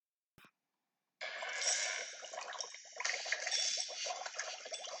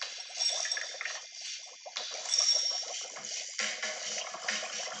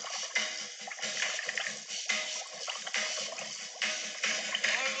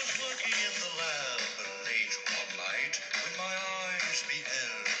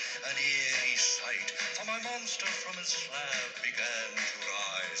began to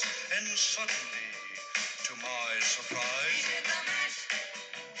rise, and suddenly, to my surprise,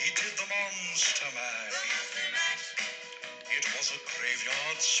 he did the monster mash. It was a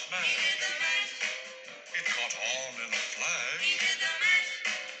graveyard smash. It caught on in a flash.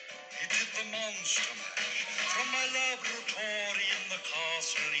 He did the monster mash. From my laboratory in the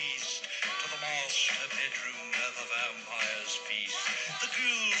castle east to the master bedroom where the vampires feast, the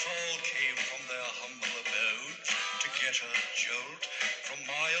ghouls all came from their humble abodes to get a jolt from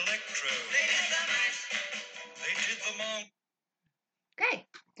my electrode. They did the monster. Okay.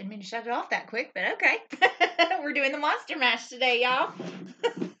 Didn't mean to shut it off that quick, but okay. We're doing the Monster Mash today, y'all.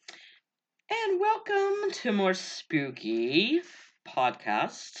 And welcome to more spooky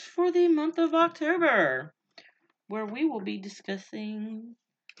podcasts for the month of October, where we will be discussing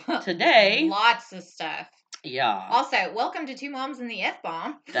today. Lots of stuff. Yeah. Also, welcome to Two Moms and the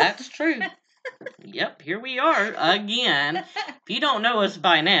F-Bomb. That's true. Yep, here we are again. If you don't know us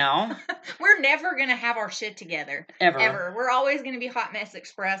by now, we're never going to have our shit together. Ever. We're always going to be Hot Mess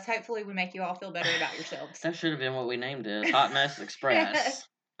Express. Hopefully we make you all feel better about yourselves. That should have been what we named it, Hot Mess Express.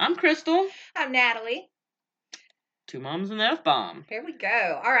 I'm Crystal. I'm Natalie. Two Moms and the F-Bomb. Here we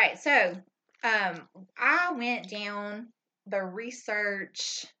go. All right, so I went down the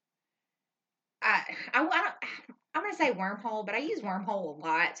research. I'm going to say wormhole, but I use wormhole a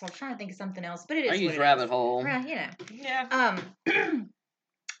lot, so I was trying to think of something else, but it is I use rabbit hole. Yeah.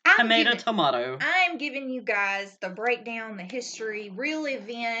 Tomato. I'm giving you guys the breakdown, the history, real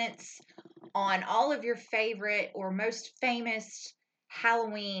events on all of your favorite or most famous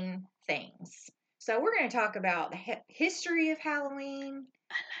Halloween things. So we're going to talk about the history of Halloween.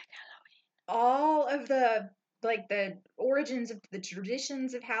 I like Halloween. All of the origins of the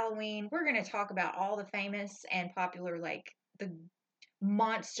traditions of Halloween. We're going to talk about all the famous and popular, the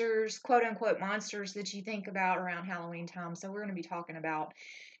monsters, quote unquote monsters that you think about around Halloween time. So we're going to be talking about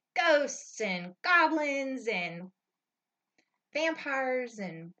ghosts and goblins and vampires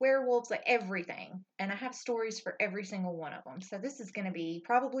and werewolves, like everything. And I have stories for every single one of them. So this is going to be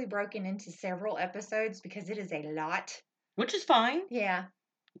probably broken into several episodes because it is a lot. Which is fine. Yeah.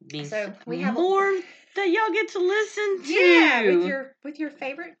 So we have more that y'all get to listen to. Yeah, with your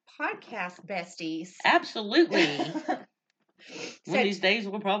favorite podcast besties. Absolutely. One of these days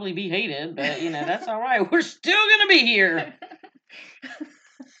we'll probably be hated, but that's all right. We're still gonna be here.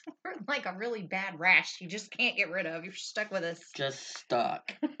 We're like a really bad rash you just can't get rid of. You're stuck with us. Just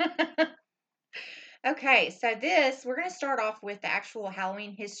stuck. Okay, so we're going to start off with the actual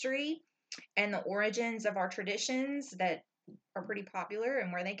Halloween history and the origins of our traditions that are pretty popular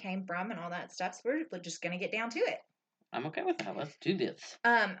and where they came from and all that stuff. So we're just going to get down to it. I'm okay with that. Let's do this.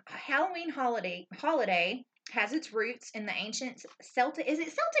 Halloween holiday has its roots in the ancient Celtic. Is it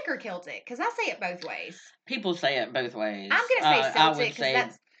Celtic or Celtic? Because I say it both ways. People say it both ways. I'm going to say Celtic because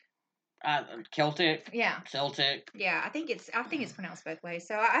that's Celtic. Yeah. Celtic. Yeah, I think it's pronounced both ways.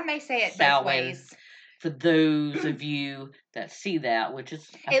 So I may say it both ways. For those of you that see that, which is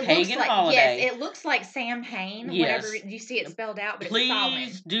a pagan holiday. Yes, it looks like Samhain whenever you see it spelled out, but please it's Samhain.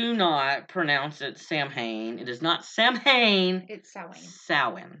 Please do not pronounce it Samhain. It is not Samhain. It's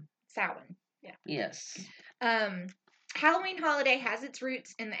Samhain. Samhain. Yeah. Yes. Halloween holiday has its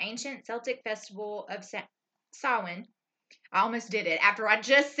roots in the ancient Celtic festival of Samhain. I almost did it. After I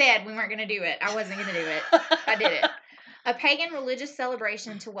just said we weren't going to do it. I wasn't going to do it. I did it. A pagan religious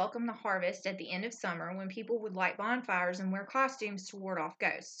celebration to welcome the harvest at the end of summer when people would light bonfires and wear costumes to ward off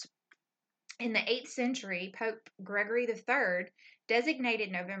ghosts. In the 8th century, Pope Gregory III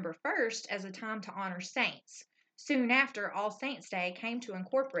designated November 1st as a time to honor saints. Soon after, All Saints' Day came to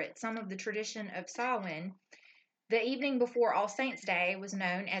incorporate some of the tradition of Samhain. The evening before All Saints' Day was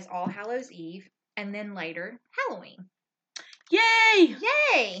known as All Hallows' Eve, and then later, Halloween. Yay!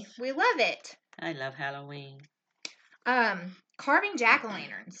 Yay! We love it. I love Halloween. Carving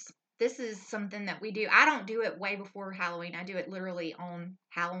jack-o'-lanterns. This is something that we do. I don't do it way before Halloween. I do it literally on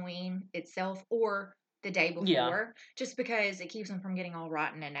Halloween itself or the day before, just because it keeps them from getting all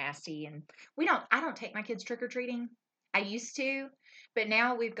rotten and nasty. And I don't take my kids trick-or-treating. I used to, but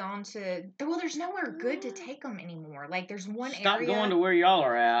now we've gone to, there's nowhere good to take them anymore. Like, there's one area. Stop going to where y'all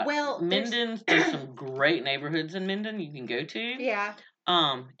are at. Well, there's some great neighborhoods in Minden you can go to. Yeah.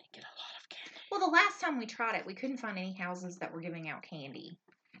 And get a lot of candy. Well, the last time we tried it, we couldn't find any houses that were giving out candy.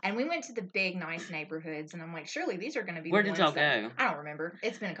 And we went to the big, nice neighborhoods, and I'm like, surely these are going to be Where did y'all go? I don't remember.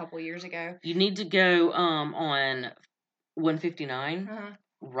 It's been a couple years ago. You need to go on 159,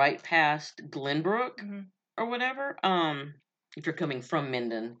 right past Glenbrook or whatever. If you're coming from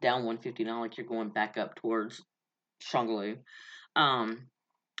Minden down 159, like you're going back up towards Shongaloo.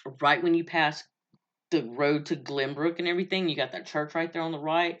 Right when you pass the road to Glenbrook and everything. You got that church right there on the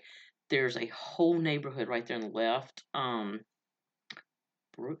right. There's a whole neighborhood right there on the left.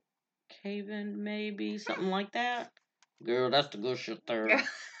 Brookhaven, maybe something like that. Girl, that's the good shit there.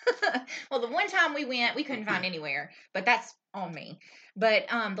 Well, the one time we went, we couldn't find anywhere, but that's on me. But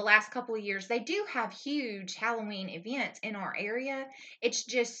the last couple of years, they do have huge Halloween events in our area. It's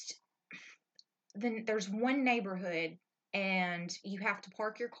just then there's one neighborhood and you have to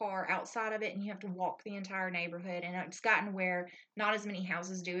park your car outside of it and you have to walk the entire neighborhood, and it's gotten where not as many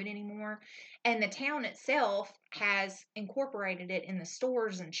houses do it anymore, and the town itself has incorporated it in the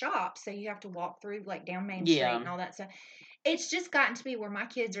stores and shops, so you have to walk through like down Main Street and all that stuff. It's just gotten to be where my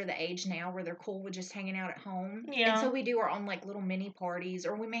kids are the age now where they're cool with just hanging out at home. Yeah. And so we do our own like little mini parties,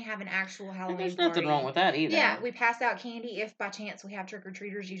 or we may have an actual Halloween There's party. nothing wrong with that either. Yeah, we pass out candy if by chance we have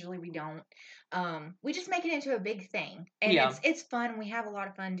trick-or-treaters. Usually we don't. We just make it into a big thing. And it's fun. We have a lot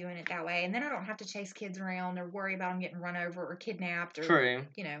of fun doing it that way. And then I don't have to chase kids around or worry about them getting run over or kidnapped or,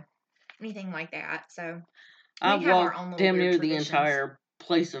 anything like that. So I've walked damn near the entire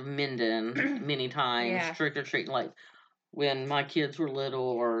place of Minden many times, trick-or-treating, like when my kids were little,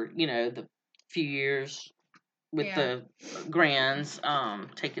 or the few years with the grands,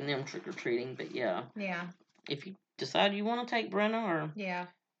 taking them trick-or-treating. But if you decide you want to take Brenna or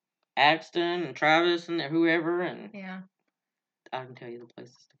Axton and Travis and whoever, and I can tell you the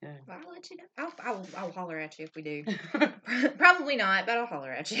places to go. Well, I'll let you know. I'll holler at you if we do. Probably not, but I'll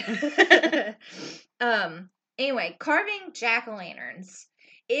holler at you. Anyway, carving jack-o'-lanterns.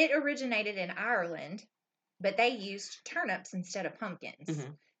 It originated in Ireland, but they used turnips instead of pumpkins.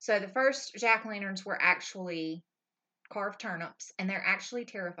 Mm-hmm. So the first jack-o'-lanterns were actually carved turnips, and they're actually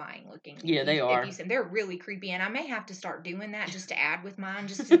terrifying looking. Yeah, they are. They're really creepy, and I may have to start doing that just to add with mine,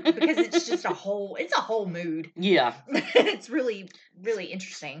 because it's just a whole mood. Yeah. It's really, really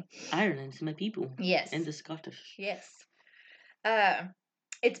interesting. Ireland's my people. Yes. And the Scottish. Yes.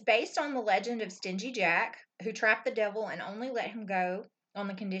 It's based on the legend of Stingy Jack, who trapped the devil and only let him go on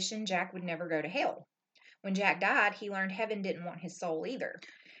the condition Jack would never go to hell. When Jack died, he learned heaven didn't want his soul either.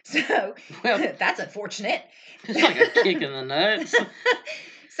 So, that's unfortunate. It's like a kick in the nuts.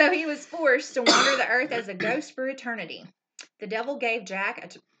 So he was forced to wander the earth as a ghost for eternity. The devil gave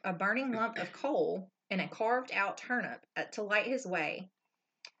Jack a burning lump of coal and a carved-out turnip to light his way.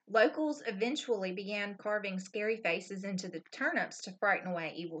 Locals eventually began carving scary faces into the turnips to frighten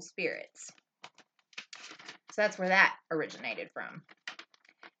away evil spirits. So that's where that originated from.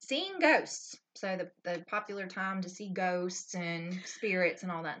 Seeing ghosts. So the popular time to see ghosts and spirits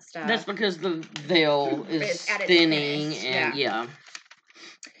and all that stuff. That's because the veil is thinning, and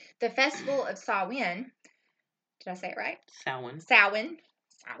The festival of Samhain. Did I say it right? Samhain.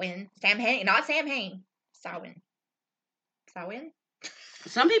 Samhain. Not Samhain. Samhain.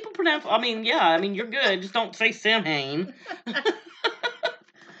 Some people pronounce. You're good. Just don't say Samhain.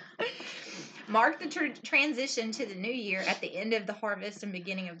 Marked the transition to the new year at the end of the harvest and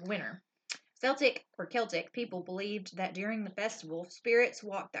beginning of winter. Celtic people believed that during the festival, spirits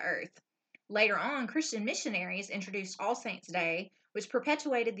walked the earth. Later on, Christian missionaries introduced All Saints' Day, which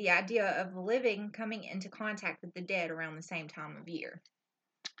perpetuated the idea of the living coming into contact with the dead around the same time of year.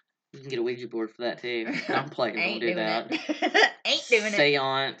 You can get a Ouija board for that too. I'm playing. Don't do that. Ain't doing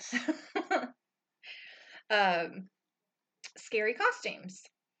Seance. Scary costumes.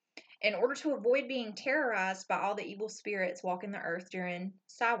 In order to avoid being terrorized by all the evil spirits walking the earth during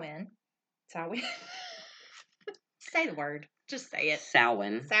Samhain. Say the word. Just say it.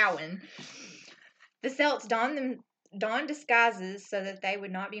 Samhain. The Celts donned disguises so that they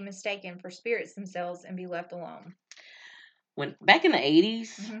would not be mistaken for spirits themselves and be left alone. Back in the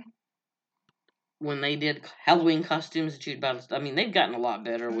 80s, when they did Halloween costumes that you'd buy, they've gotten a lot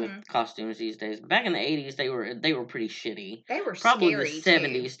better with costumes these days. But back in the 80s, they were pretty shitty. They were probably scary,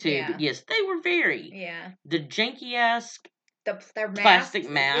 the 70s too. Yeah. But yes, they were very. Yeah. The janky ass. Their plastic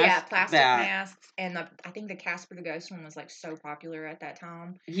masks. Yeah, plastic masks, and I think the Casper the Ghost one was like so popular at that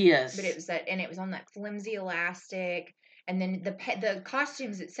time. Yes. But it was on that flimsy elastic. And then the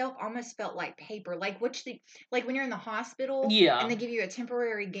costumes itself almost felt like paper, like when you're in the hospital, and they give you a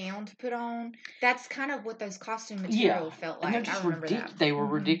temporary gown to put on. That's kind of what those costume material felt like. I remember that. They were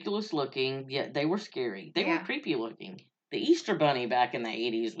ridiculous looking, yet they were scary. They were creepy looking. The Easter Bunny back in the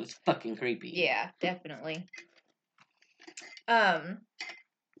 80s was fucking creepy. Yeah, definitely. Did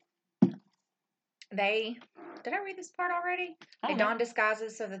I read this part already? They donned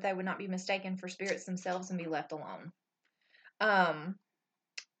disguises so that they would not be mistaken for spirits themselves and be left alone.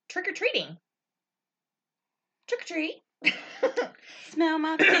 Trick-or-treating. Trick-or-treat. Smell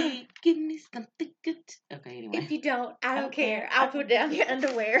my feet. Give me something good. Okay, anyway. If you don't, I don't care. I'll put down your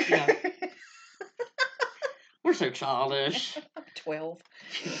underwear. Yeah. We're so childish. 12.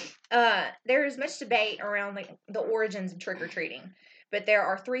 There is much debate around the origins of trick-or-treating, but there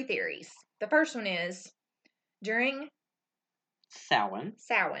are 3 theories. The first one is, during Samhain,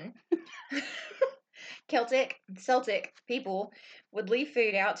 Celtic people would leave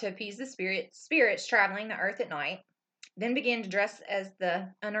food out to appease the spirits traveling the earth at night, then begin to dress as the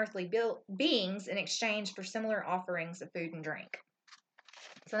unearthly beings in exchange for similar offerings of food and drink.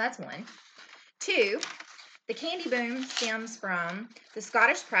 So that's 1. 2, the candy boom stems from the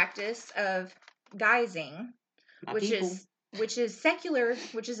Scottish practice of guising, which is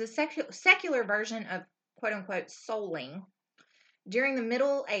a secular version of quote unquote souling. During the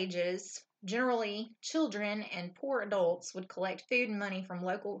Middle Ages, generally children and poor adults would collect food and money from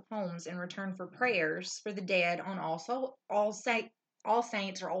local homes in return for prayers for the dead on All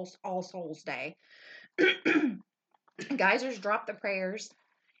Saints or All Souls Day. Geisers dropped the prayers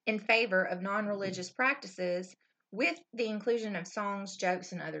in favor of non-religious practices with the inclusion of songs,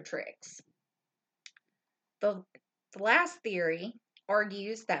 jokes, and other tricks. The last theory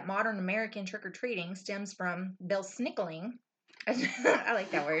argues that modern American trick-or-treating stems from belsnickling. I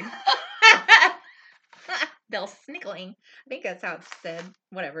like that word. Belsnickling. I think that's how it's said.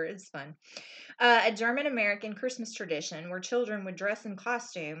 Whatever, it's fun. A German-American Christmas tradition where children would dress in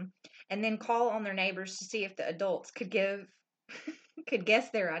costume and then call on their neighbors to see if the adults could guess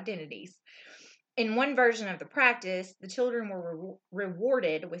their identities. In one version of the practice, the children were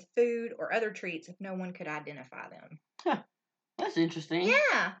rewarded with food or other treats if no one could identify them. Huh. That's interesting.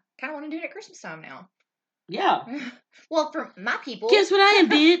 Yeah. Kind of want to do it at Christmas time now. Yeah. Well, for my people. Guess what I am,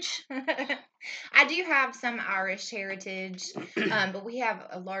 bitch? I do have some Irish heritage, but we have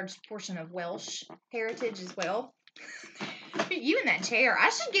a large portion of Welsh heritage as well. You in that chair. I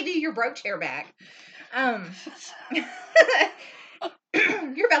should give you your broke chair back.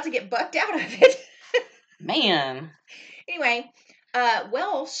 You're about to get bucked out of it. Man. Anyway,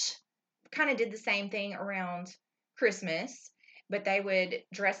 Welsh kind of did the same thing around Christmas, but they would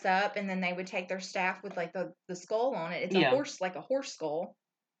dress up and then they would take their staff with like the skull on it. It's a horse, like a horse skull.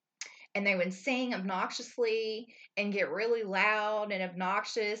 And they would sing obnoxiously and get really loud and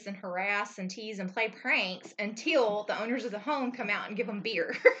obnoxious and harass and tease and play pranks until the owners of the home come out and give them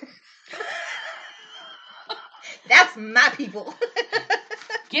beer. That's my people.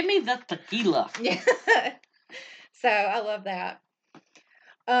 Give me the tequila. Yeah. So I love that.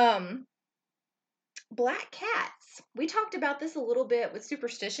 Black cats. We talked about this a little bit with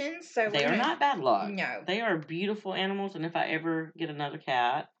superstitions. So they are not bad luck. No. They are beautiful animals, and if I ever get another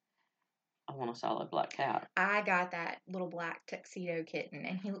cat, I want a solid black cat. I got that little black tuxedo kitten,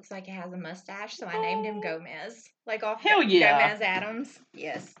 and he looks like he has a mustache, so I named him Gomez. Like off Hell yeah. Gomez Adams.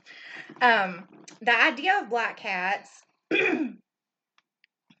 Yes. The idea of black cats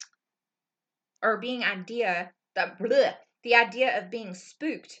or the idea of being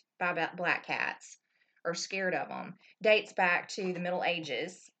spooked by black cats or scared of them dates back to the Middle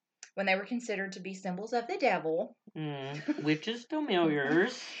Ages when they were considered to be symbols of the devil. Witches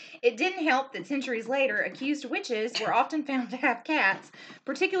familiars. It didn't help that centuries later, accused witches were often found to have cats,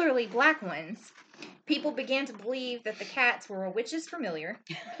 particularly black ones. People began to believe that the cats were a witch's familiar.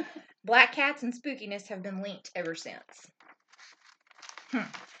 Black cats and spookiness have been linked ever since. I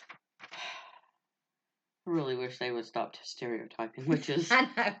really wish they would stop stereotyping witches. I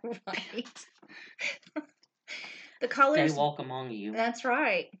know, right? The colors... They walk among you. That's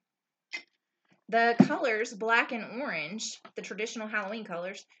right. The colors, black and orange, the traditional Halloween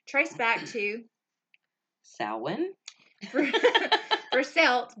colors, trace back to... Samhain? For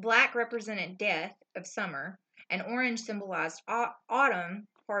Celts, black represented death of summer, and orange symbolized autumn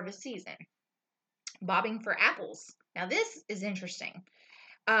harvest season. Bobbing for apples. Now this is interesting.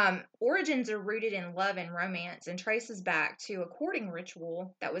 Origins are rooted in love and romance and traces back to a courting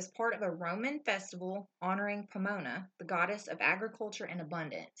ritual that was part of a Roman festival honoring Pomona, the goddess of agriculture and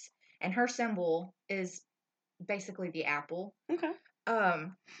abundance. And her symbol is basically the apple. Okay.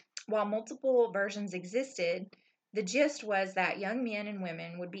 While multiple versions existed, the gist was that young men and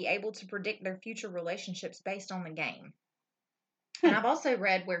women would be able to predict their future relationships based on the game. And I've also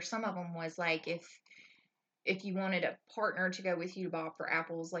read where some of them was like if you wanted a partner to go with you to bob for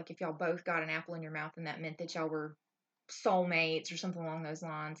apples, like if y'all both got an apple in your mouth and that meant that y'all were soulmates or something along those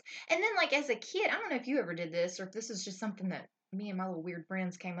lines. And then like as a kid, I don't know if you ever did this or if this is just something that me and my little weird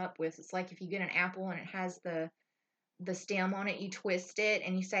friends came up with. It's like if you get an apple and it has the stem on it, you twist it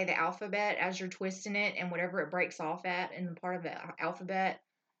and you say the alphabet as you're twisting it, and whatever it breaks off at in the part of the alphabet,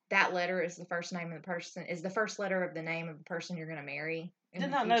 that letter is the first name of the person, is the first letter of the name of the person you're going to marry.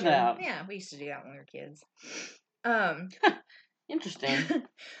 Did not know that. Yeah, we used to do that when we were kids. Interesting.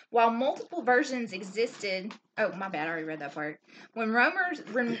 While multiple versions existed, oh my bad, I already read that part. When Romans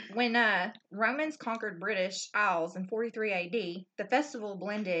conquered British Isles in 43 AD, the festival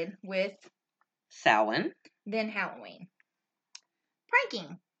blended with Samhain, then Halloween.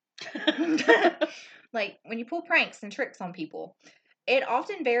 Pranking. Like when you pull pranks and tricks on people. It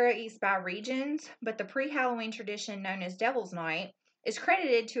often varies by regions, but the pre-Halloween tradition known as Devil's Night is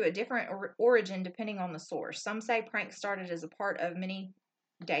credited to a different origin depending on the source. Some say pranks started as a part of many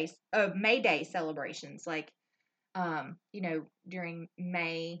days of May Day celebrations, like during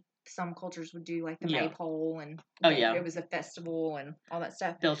May, some cultures would do like the maypole, and it was a festival and all that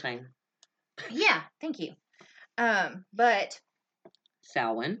stuff. Beltane. Yeah, thank you. But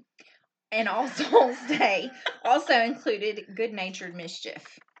Samhain and All Souls Day also included good-natured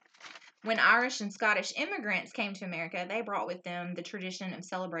mischief. When Irish and Scottish immigrants came to America, they brought with them the tradition of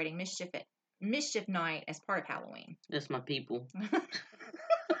celebrating Mischief Night as part of Halloween. That's my people.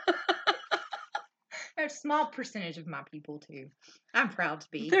 There's a small percentage of my people, too. I'm proud to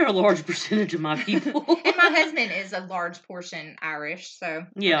be. They're a large percentage of my people. And my husband is a large portion Irish, so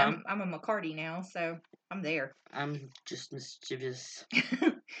yeah. I'm a McCarty now, so I'm there. I'm just mischievous.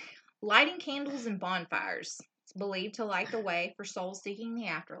 Lighting candles and bonfires. It's believed to light the way for souls seeking the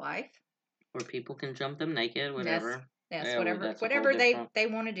afterlife. Where people can jump them naked, whatever. Yes, yeah, whatever they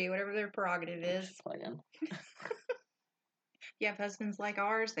want to do, whatever their prerogative is. If you have husbands like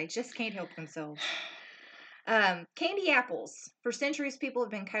ours, they just can't help themselves. Candy apples. For centuries, people have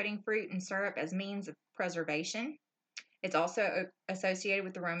been coating fruit in syrup as means of preservation. It's also associated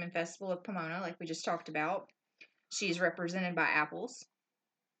with the Roman festival of Pomona, like we just talked about. She's represented by apples.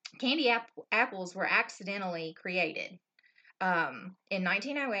 Candy apples were accidentally created in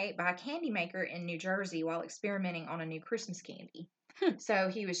 1908 by a candy maker in New Jersey while experimenting on a new Christmas candy. So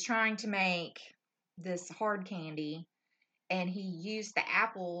he was trying to make this hard candy, and he used the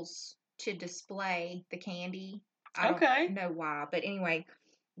apples to display the candy. I don't know why, but anyway,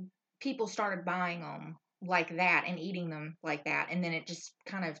 people started buying them like that and eating them like that, and then it just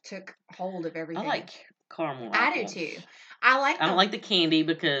kind of took hold of everything. I like caramel apples. I do too. I don't like the candy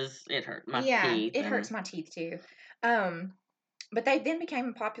because it hurt my teeth. Yeah, it hurts my teeth too. But they then became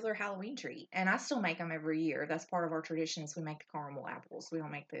a popular Halloween treat, and I still make them every year. That's part of our tradition is we make the caramel apples. We don't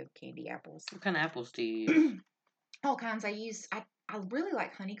make the candy apples. What kind of apples do you use? All kinds. I really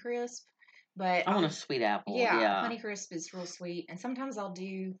like Honeycrisp, but I want a sweet apple. Yeah, Honeycrisp is real sweet, and sometimes I'll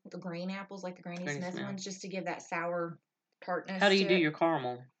do the green apples, like the Granny Smith ones, just to give that sour tartness. How do you do your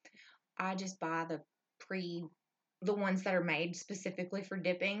caramel? I just buy the ones that are made specifically for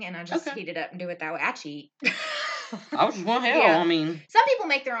dipping, and I just heat it up and do it that way. I cheat. I was well, hell, yeah. I mean, some people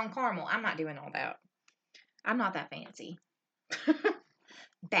make their own caramel. I'm not doing all that. I'm not that fancy.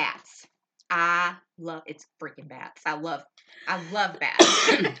 Bats. It's freaking bats. I love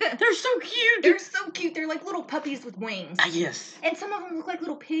bats. They're so cute. They're so cute. They're like little puppies with wings. Yes. And some of them look like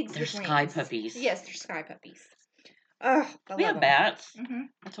little pigs with wings. They're sky puppies. Yes, they're sky puppies. We have bats. Mm-hmm.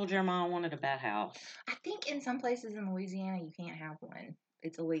 I told Jeremiah I wanted a bat house. I think in some places in Louisiana you can't have one.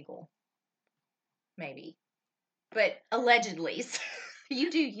 It's illegal. Maybe. But allegedly.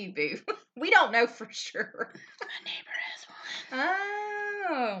 You do you, boo. We don't know for sure. My neighbor has one.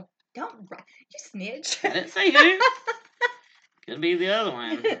 Oh. Don't you snitch. I didn't say who. Could be the other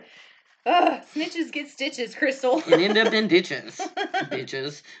one. Snitches get stitches, Crystal. And end up in ditches.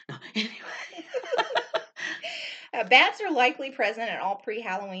 Bitches. Anyway. Bats are likely present at all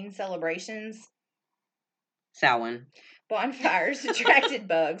pre-Halloween celebrations. Samhain. Bonfires attracted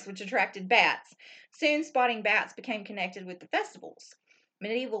bugs, which attracted bats. Soon, spotting bats became connected with the festivals.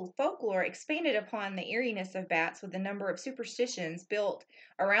 Medieval folklore expanded upon the eeriness of bats with a number of superstitions built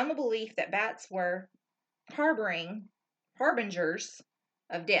around the belief that bats were harbingers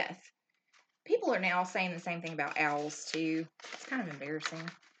of death. People are now saying the same thing about owls, too. It's kind of embarrassing.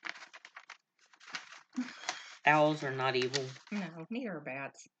 Owls are not evil. No, neither are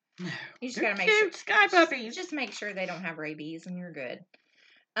bats. No. You just gotta make sure. Sky puppies. Just make sure they don't have rabies and you're good.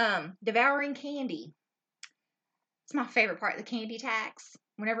 Devouring candy. It's my favorite part, the candy tax.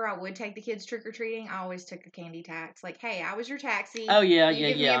 Whenever I would take the kids trick-or-treating, I always took a candy tax. Like, hey, I was your taxi. Oh, yeah, you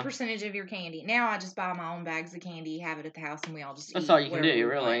give me a percentage of your candy. Now I just buy my own bags of candy, have it at the house, and we all just That's eat. That's all you can do,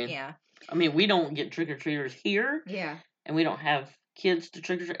 really. Yeah. I mean, we don't get trick-or-treaters here. Yeah. And we don't have kids to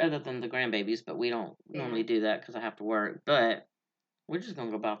trick-or-treat other than the grandbabies, but we don't normally do that because I have to work. But we're just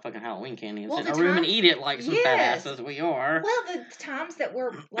going to go buy fucking Halloween candy and sit in a room and eat it like some fat asses we are. Well, the times that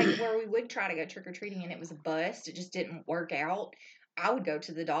were, like, where we would try to go trick-or-treating and it was a bust, it just didn't work out, I would go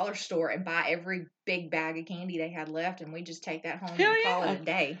to the dollar store and buy every big bag of candy they had left, and we just take that home and call it a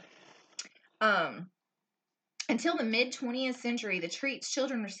day. Until the mid-20th century, the treats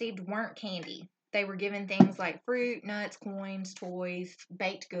children received weren't candy. They were given things like fruit, nuts, coins, toys,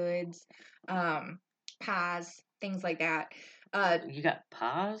 baked goods, pies, things like that. You got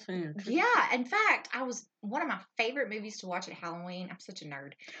pies in your treats? Yeah, in fact, one of my favorite movies to watch at Halloween. I'm such a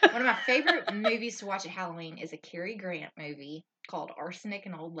nerd. One of my favorite movies to watch at Halloween is a Cary Grant movie called Arsenic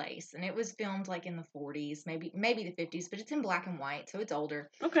and Old Lace, and it was filmed like in the 40s, maybe the 50s, but it's in black and white, so it's older.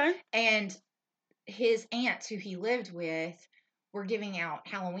 Okay. And his aunts who he lived with were giving out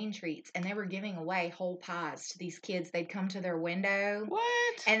Halloween treats, and they were giving away whole pies to these kids. They'd come to their window.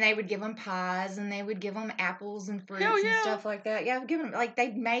 What? And they would give them pies, and they would give them apples and fruits Hell yeah. and stuff like that. Yeah, give them, like,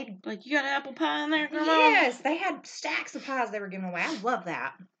 they'd made... Like, you got apple pie in there, Grandma? Yes, they had stacks of pies they were giving away. I love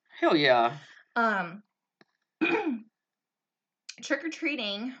that. Hell yeah.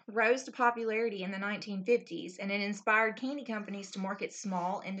 Trick-or-treating rose to popularity in the 1950s, and it inspired candy companies to market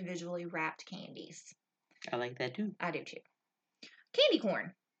small, individually wrapped candies. I like that, too. I do, too. Candy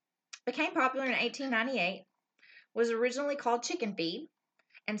corn became popular in 1898, was originally called chicken feed,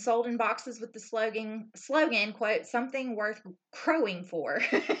 and sold in boxes with the slogan, quote, something worth crowing for.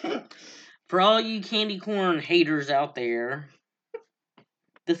 For all you candy corn haters out there,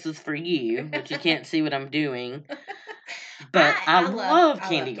 this is for you, but you can't see what I'm doing. But I love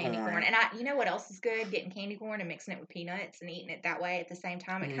candy corn. And you know what else is good? Getting candy corn and mixing it with peanuts and eating it that way at the same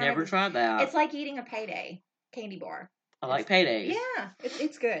time. Never tried that. It's like eating a Payday candy bar. I like Paydays. Yeah,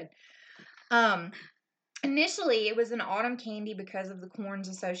 it's good. Initially, it was an autumn candy because of the corn's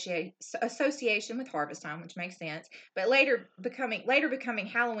association with harvest time, which makes sense. But later becoming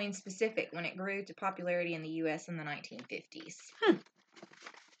Halloween specific when it grew to popularity in the U.S. in the 1950s.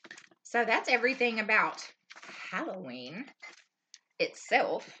 So that's everything about Halloween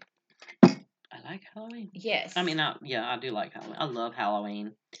itself. I like Halloween. Yes. I mean, I do like Halloween. I love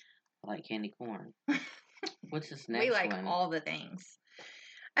Halloween. I like candy corn. What's this next one? We like all the things.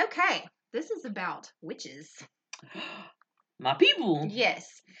 Okay, this is about witches. My people.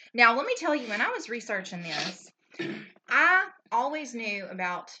 Yes. Now, let me tell you, when I was researching this, I always knew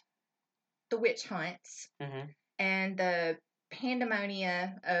about the witch hunts and the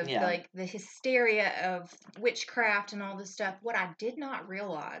pandemonia of like the hysteria of witchcraft and all this stuff. What I did not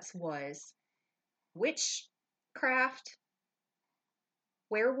realize was witchcraft,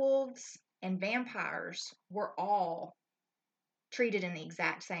 werewolves, and vampires were all treated in the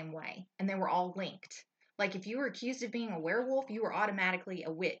exact same way, and they were all linked. Like, if you were accused of being a werewolf, you were automatically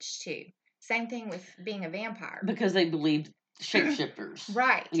a witch too. Same thing with being a vampire. Because they believed shapeshifters.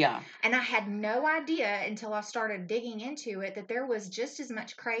 Right. Yeah. And I had no idea until I started digging into it that there was just as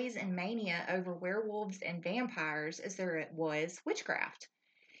much craze and mania over werewolves and vampires as there was witchcraft.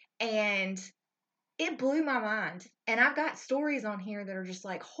 And it blew my mind. And I've got stories on here that are just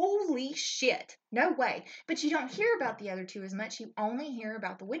like, holy shit, no way. But you don't hear about the other two as much. You only hear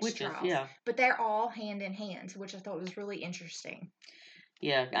about the witch trials. Yeah. But they're all hand in hand, which I thought was really interesting.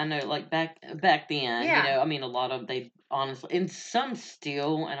 Yeah, I know, like back then, you know, I mean, a lot of, they honestly, and some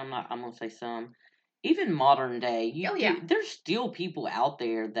still, and I'm going to say some, even modern day, there's still people out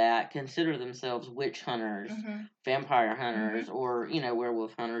there that consider themselves witch hunters, vampire hunters, or, you know,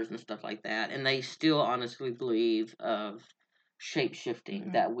 werewolf hunters and stuff like that, and they still honestly believe of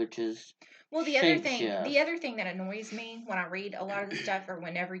shape-shifting, that witches Well, the other thing that annoys me when I read a lot of the stuff, or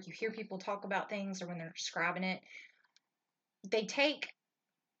whenever you hear people talk about things, or when they're describing it, they take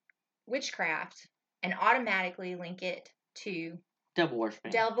witchcraft and automatically link it to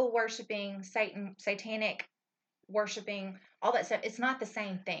devil worshiping, satanic worshiping, all that stuff. It's not the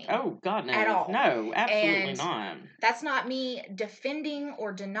same thing. Oh, God, no. At all. No, absolutely not. That's not me defending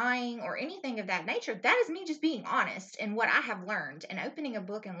or denying or anything of that nature. That is me just being honest in what I have learned. And opening a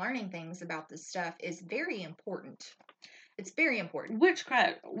book and learning things about this stuff is very important. It's very important.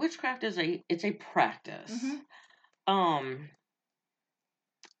 Witchcraft is a practice.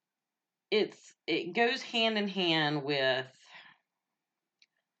 It goes hand in hand with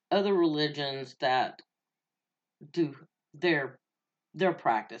other religions that do their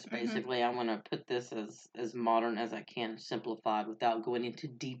practice, basically. I'm going to put this as modern as I can, simplified, without going into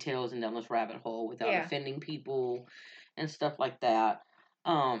details and down this rabbit hole, without offending people and stuff like that.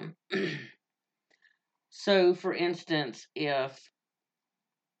 So, for instance, if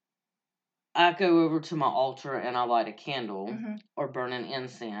I go over to my altar and I light a candle or burn an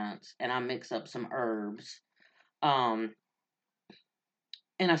incense and I mix up some herbs, and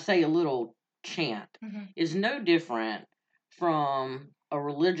I say a little chant, is no different from a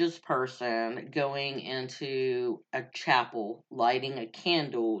religious person going into a chapel, lighting a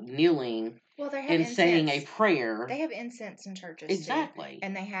candle, kneeling, and saying a prayer. They have incense in churches exactly, too.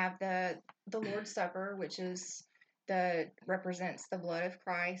 And they have the Lord's Supper, which is represents the blood of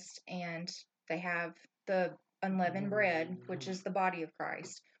Christ, and they have the unleavened bread, which is the body of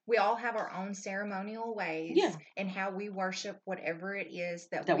Christ. We all have our own ceremonial ways and how we worship whatever it is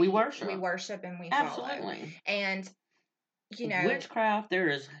that we worship. We worship and we follow. And witchcraft, there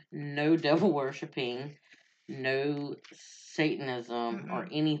is no devil worshiping, no Satanism or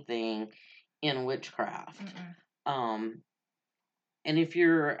anything in witchcraft. And if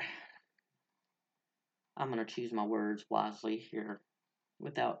you're, I'm going to choose my words wisely here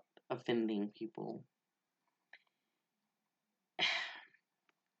without offending people.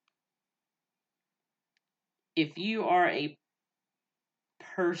 If you are a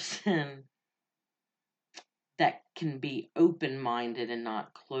person that can be open-minded and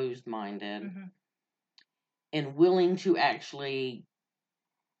not closed-minded, and willing to actually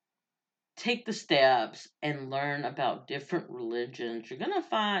take the steps and learn about different religions, you're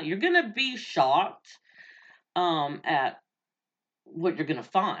gonna be shocked at what you're gonna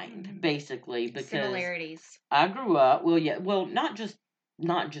find, basically, because similarities. I grew up not just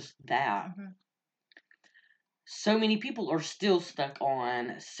that. So many people are still stuck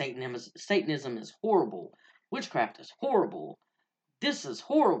on Satanism is horrible. Witchcraft is horrible. This is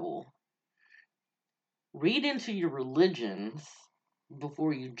horrible. Read into your religions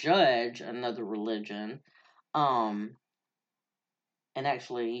before you judge another religion, and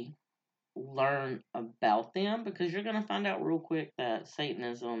actually learn about them, because you're going to find out real quick that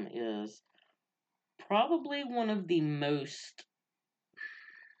Satanism is probably one of the most,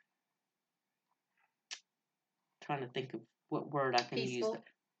 trying to think of what word I can peaceful. Use.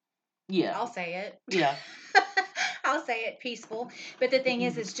 Yeah. I'll say it. Yeah. I'll say it, peaceful. But the thing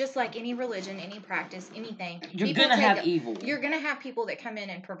is, it's just like any religion, any practice, anything. You're going to have evil. You're going to have people that come in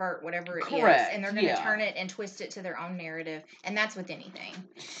and pervert whatever it is. And they're going to turn it and twist it to their own narrative. And that's with anything.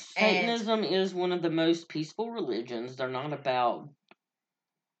 Satanism is one of the most peaceful religions. They're not about...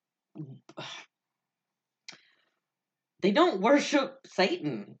 They don't worship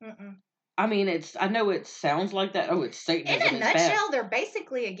Satan. I mean, I know it sounds like that. Oh, it's Satanism. In a nutshell, they're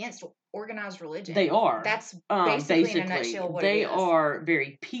basically against organized religion. They are. That's basically in a nutshell what they it is. are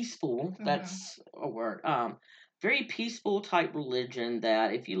very peaceful. That's a word. Very peaceful type religion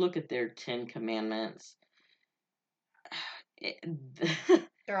that if you look at their 10 commandments,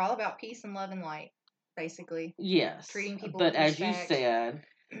 they're all about peace and love and light, basically. Yes. Treating people with respect. As you said,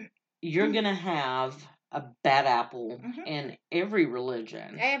 you're going to have a bad apple in every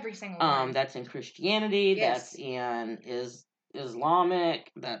religion. Every single one. That's in Christianity. Yes. That's in Islamic.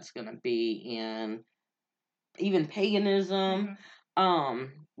 That's going to be in even paganism.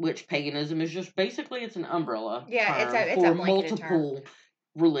 Which paganism is just basically it's an umbrella. Yeah, term it's a multiple term.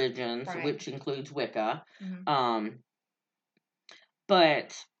 Religions, right. Which includes Wicca.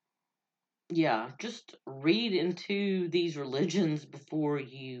 But yeah, just read into these religions before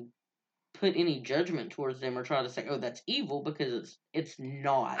you put any judgment towards them or try to say, oh, that's evil, because it's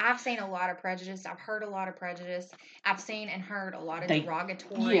not. I've seen a lot of prejudice. I've heard a lot of prejudice. I've seen and heard a lot of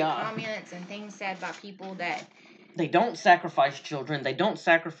derogatory comments and things said by people that... They don't sacrifice children. They don't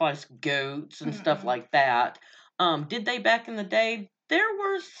sacrifice goats and stuff like that. Did they back in the day? There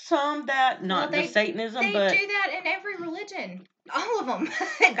were some that, not just Satanism, but... They do that in every religion. All of them.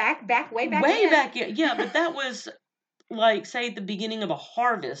 way back then. Yeah, but that was... like, say, at the beginning of a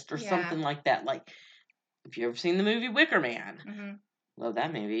harvest or something like that. Like, if you ever seen the movie Wicker Man, love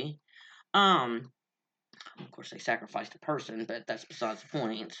that movie. Of course, they sacrificed a person, but that's besides the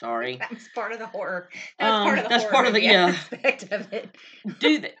point. Sorry. That's part of the horror. That's part of the aspect of it.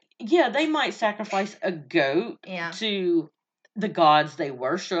 They might sacrifice a goat to the gods they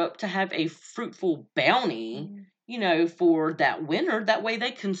worship to have a fruitful bounty, for that winter. That way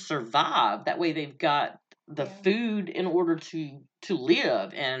they can survive. That way they've got the food in order to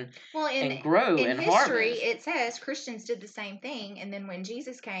live and grow and history, harvest. It says Christians did the same thing, and then when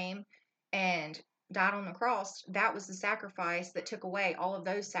Jesus came and died on the cross, that was the sacrifice that took away all of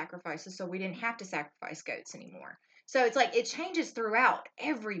those sacrifices, so we didn't have to sacrifice goats anymore. So it's like it changes throughout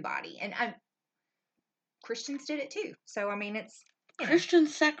everybody, and Christians did it too. So I mean, it's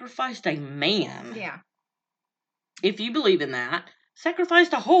Christians sacrificed a man. Yeah. If you believe in that,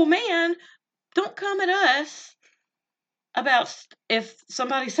 sacrificed a whole man. Don't come at us about if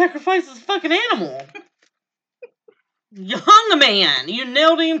somebody sacrifices a fucking animal. You hung a man. You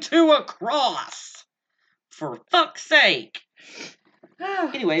nailed him to a cross. For fuck's sake.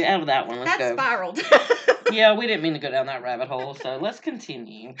 Anyway, out of that one, let's go. That spiraled. Yeah, we didn't mean to go down that rabbit hole, so let's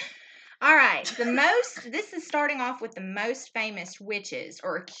continue. All right. This is starting off with the most famous witches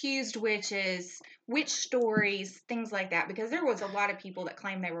or accused witches, witch stories, things like that, because there was a lot of people that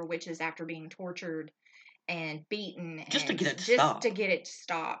claimed they were witches after being tortured and beaten just to get it to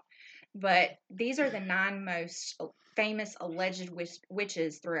stop. But these are the 9 most famous alleged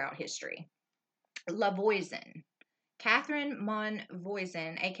witches throughout history. Lavoisin. Catherine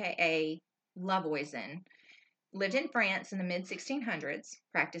Monvoisin, aka Lavoisin, lived in France in the mid-1600s,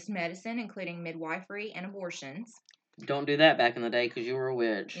 practiced medicine, including midwifery and abortions. Don't do that back in the day because you were a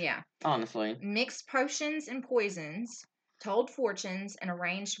witch. Yeah. Honestly. Mixed potions and poisons, told fortunes, and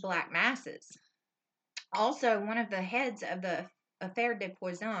arranged black masses. Also, one of the heads of the Affaire des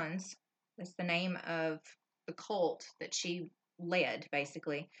Poisons, that's the name of the cult that she led,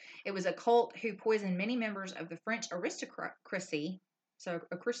 basically. It was a cult who poisoned many members of the French aristocracy, so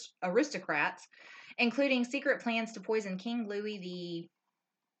aristocrats, including secret plans to poison King Louis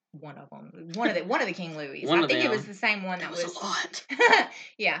one of the King Louis. I think it was the same one that was a lot.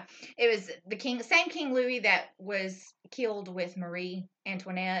 Yeah, it was the same King Louis that was killed with Marie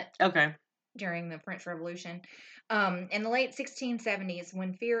Antoinette. Okay. During the French Revolution. In the late 1670s,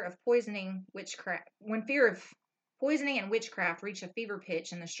 when fear of poisoning and witchcraft reached a fever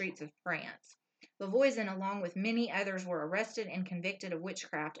pitch in the streets of France, Lavoisin, along with many others, were arrested and convicted of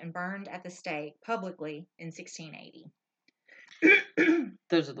witchcraft and burned at the stake publicly in 1680.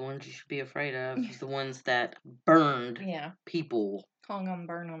 Those are the ones you should be afraid of. The ones that burned people. Hung them,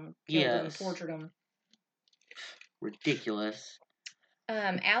 burned them, killed them, tortured them. Ridiculous.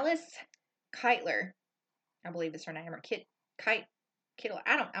 Alice Keitler, I believe is her name, or Kittle.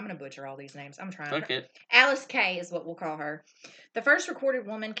 I'm going to butcher all these names. I'm trying. Okay. Alice Kay is what we'll call her. The first recorded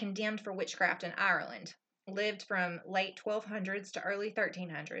woman condemned for witchcraft in Ireland. Lived from late 1200s to early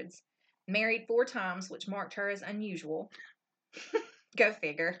 1300s. Married 4 times, which marked her as unusual. Go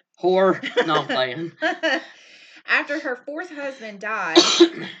figure. Whore. No, I'm playing. After her 4th husband died,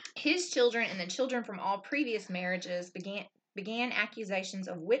 his children and the children from all previous marriages began accusations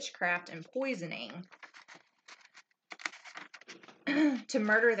of witchcraft and poisoning to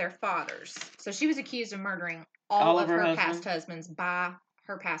murder their fathers. So she was accused of murdering all of her past husbands by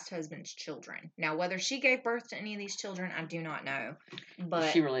her past husband's children. Now, whether she gave birth to any of these children, I do not know. But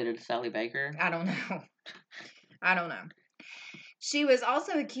is she related to Sally Baker? I don't know. She was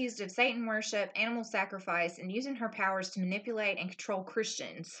also accused of Satan worship, animal sacrifice, and using her powers to manipulate and control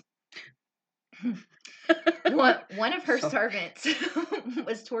Christians. One of her servants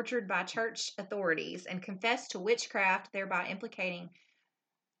was tortured by church authorities and confessed to witchcraft, thereby implicating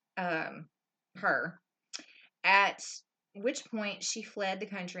her. At which point she fled the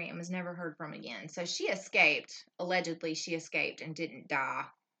country and was never heard from again. So she escaped. Allegedly, she escaped and didn't die.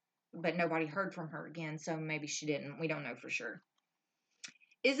 But nobody heard from her again, so maybe she didn't. We don't know for sure.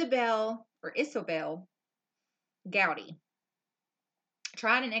 Isobel Gowdy.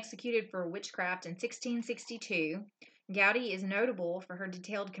 Tried and executed for witchcraft in 1662, Gowdy is notable for her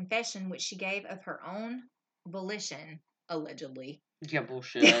detailed confession, which she gave of her own volition, allegedly. Yeah,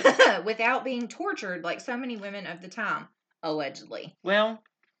 bullshit. Without being tortured like so many women of the time, allegedly. Well,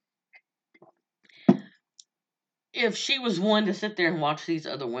 if she was one to sit there and watch these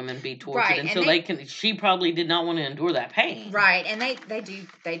other women be tortured until she probably did not want to endure that pain. Right, and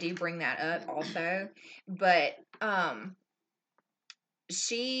they do bring that up also, but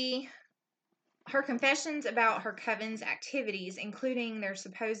her confessions about her coven's activities, including their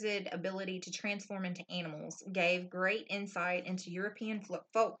supposed ability to transform into animals, gave great insight into European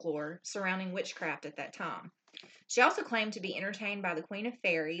folklore surrounding witchcraft at that time. She also claimed to be entertained by the Queen of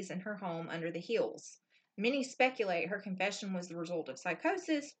Fairies in her home under the hills. Many speculate her confession was the result of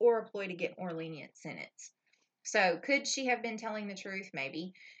psychosis or a ploy to get more lenient sentence. So, could she have been telling the truth?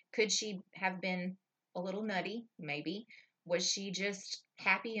 Maybe. Could she have been a little nutty? Maybe. Was she just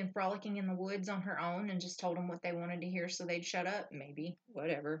happy and frolicking in the woods on her own and just told them what they wanted to hear so they'd shut up? Maybe.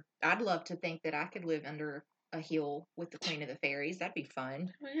 Whatever. I'd love to think that I could live under a hill with the Queen of the Fairies. That'd be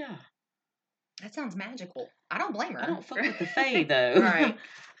fun. Well, yeah. That sounds magical. I don't blame her. I don't fuck with the Fae, though. All right.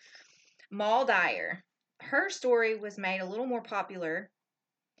 Maud Dyer. Her story was made a little more popular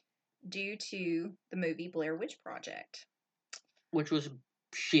due to the movie Blair Witch Project. Which was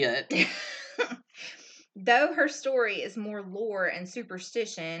shit. Though her story is more lore and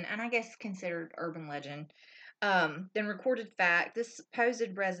superstition, and I guess considered urban legend, than recorded fact, this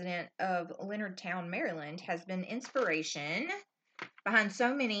supposed resident of Leonardtown, Maryland, has been inspiration behind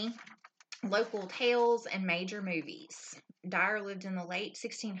so many local tales and major movies. Dyer lived in the late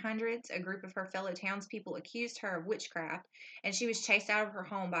 1600s. A group of her fellow townspeople accused her of witchcraft, and she was chased out of her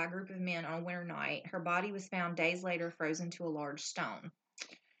home by a group of men on a winter night. Her body was found days later frozen to a large stone.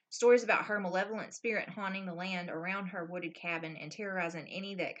 Stories about her malevolent spirit haunting the land around her wooded cabin and terrorizing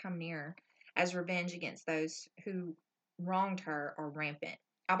any that come near as revenge against those who wronged her are rampant.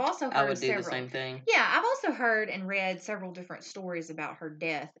 I've also heard I would do the same thing. Yeah, I've also heard and read several different stories about her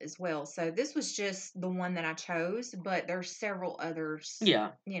death as well. So this was just the one that I chose, but there's several others.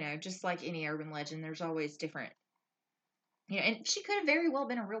 Yeah. Just like any urban legend, there's always different. And she could have very well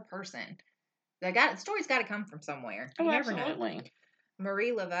been a real person. The story's got to come from somewhere. You never absolutely. know.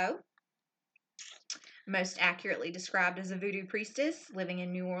 Marie Laveau, most accurately described as a voodoo priestess living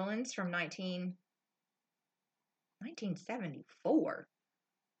in New Orleans from 1974.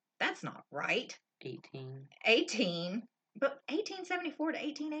 That's not right. 18. But 1874 to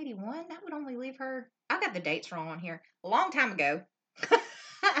 1881, that would only leave her. I got the dates wrong on here. A long time ago.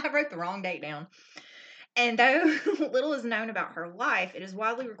 I wrote the wrong date down. And though little is known about her life, it is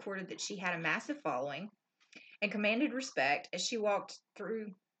widely recorded that she had a massive following and commanded respect as she walked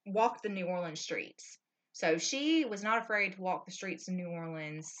the New Orleans streets. So she was not afraid to walk the streets of New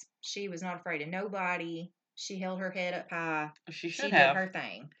Orleans. She was not afraid of nobody. She held her head up high. She did her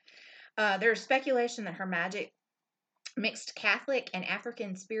thing. There's speculation that her magic mixed Catholic and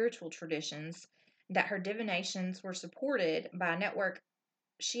African spiritual traditions, that her divinations were supported by a network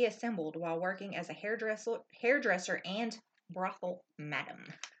she assembled while working as a hairdresser and brothel madam.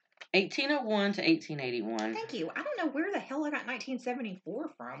 1801 to 1881. Thank you. I don't know where the hell I got 1974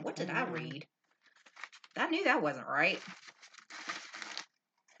 from. What did I read? I knew that wasn't right.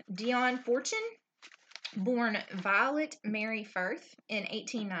 Dion Fortune, born Violet Mary Firth in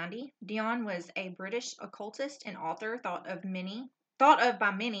 1890. Dion was a British occultist and author thought of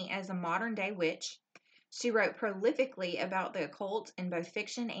by many as a modern-day witch. She wrote prolifically about the occult in both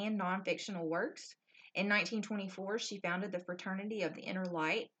fiction and non-fictional works. In 1924, she founded the Fraternity of the Inner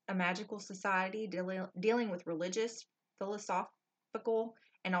Light, a magical society dealing with religious, philosophical,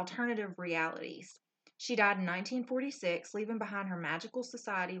 and alternative realities. She died in 1946, leaving behind her magical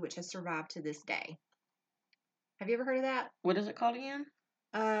society, which has survived to this day. Have you ever heard of that? What is it called again?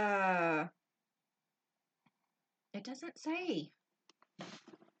 It doesn't say.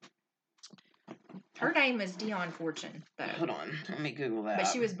 Her name is Dion Fortune, though. Hold on, let me Google that. But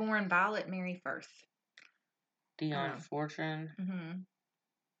she was born Violet Mary Firth. Dion Fortune. Mm-hmm.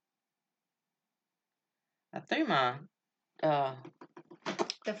 I threw my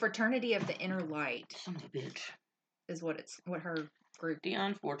The Fraternity of the Inner Light. Son of a bitch. Is what her group.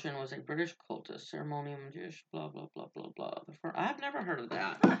 Dion Fortune was a British occultist, ceremonial magician, blah blah blah blah blah. I've never heard of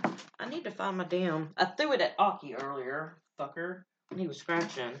that. I need to find my damn. I threw it at Aki earlier, fucker, when he was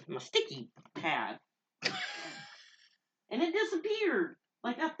scratching my sticky pad, and it disappeared.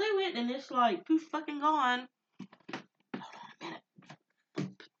 Like I threw it, and it's like poof, fucking gone. Hold on a minute.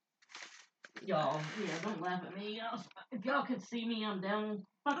 Y'all, don't laugh at me. If y'all could see me, I'm down.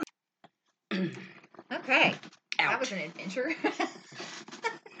 Okay. Ouch. That was an adventure.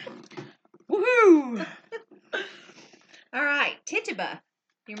 Woohoo! All right. Tituba.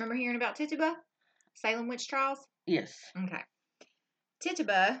 Do you remember hearing about Tituba? Salem witch trials? Yes. Okay.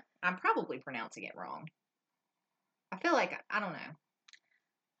 Tituba, I'm probably pronouncing it wrong. I feel like, I don't know.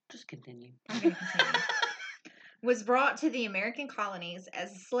 Just continue. I'm going to continue. Was brought to the American colonies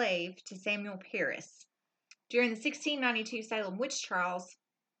as a slave to Samuel Parris. During the 1692 Salem witch trials,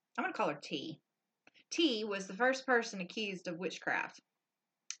 I'm going to call her T. T was the first person accused of witchcraft.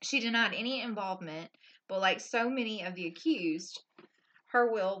 She denied any involvement, but like so many of the accused,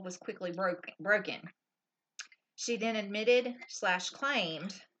 her will was quickly broken. She then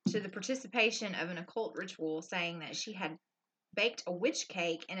admitted/claimed to the participation of an occult ritual, saying that she had baked a witch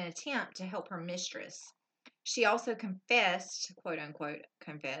cake in an attempt to help her mistress. She also confessed, quote unquote,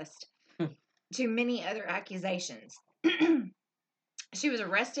 to many other accusations. She was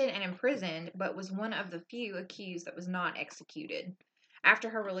arrested and imprisoned, but was one of the few accused that was not executed. After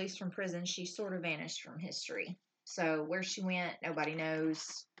her release from prison, she sort of vanished from history. So where she went, nobody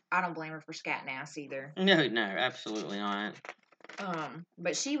knows. I don't blame her for scatting ass either. No, absolutely not.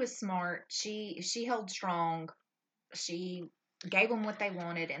 But she was smart. She held strong. She gave them what they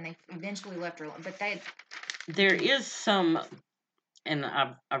wanted, and they eventually left her alone. But there is some, and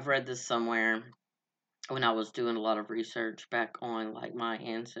I've read this somewhere when I was doing a lot of research back on like my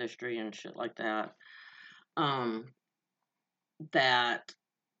ancestry and shit like that. That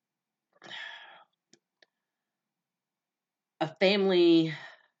a family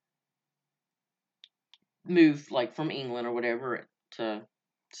moved like from England or whatever to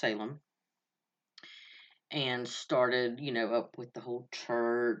Salem, and started, up with the whole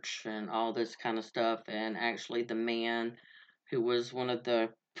church and all this kind of stuff. And actually, the man who was one of the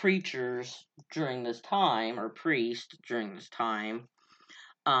preachers during this time, or priest during this time,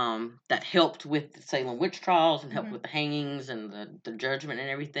 that helped with the Salem witch trials and helped with the hangings and the judgment and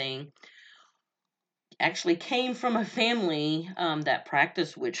everything, actually came from a family that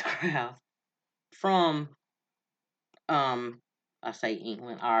practiced witchcraft from, I say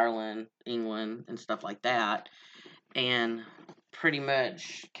Ireland, England, and stuff like that, and pretty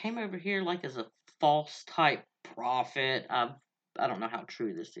much came over here like as a false type prophet. I don't know how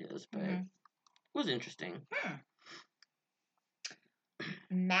true this is, but it was interesting.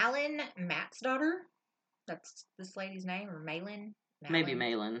 Malin Matsdaughter. That's this lady's name, or Malin? Maybe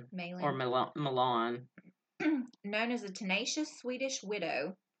Malin. Or Milan. Known as a tenacious Swedish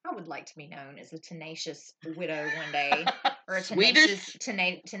widow. I would like to be known as a tenacious widow one day. Or a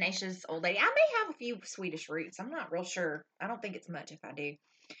tenacious old lady. I may have a few Swedish roots. I'm not real sure. I don't think it's much if I do.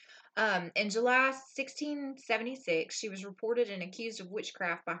 In July 1676, she was reported and accused of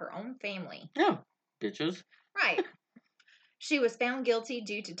witchcraft by her own family. Oh, bitches. Right. She was found guilty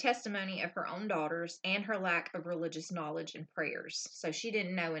due to testimony of her own daughters and her lack of religious knowledge and prayers. So she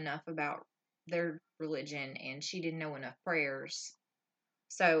didn't know enough about their religion, and she didn't know enough prayers.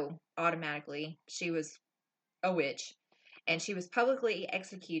 So automatically, she was a witch. And she was publicly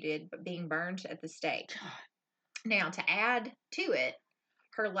executed, but being burned at the stake. Now, to add to it,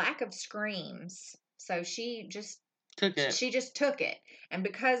 her lack of screams. So she just took it. She just took it. And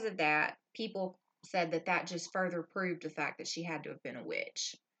because of that, people said that just further proved the fact that she had to have been a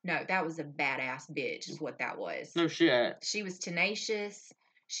witch. No, that was a badass bitch is what that was. No shit. She was tenacious.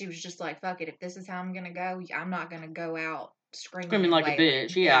 She was just like, fuck it. If this is how I'm going to go, I'm not going to go out screaming like a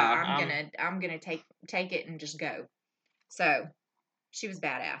bitch. Yeah. I'm going to take it and just go. So, she was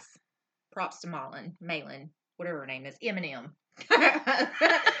badass. Props to Malin, whatever her name is, Eminem.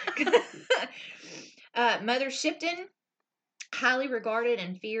 Mother Shipton, highly regarded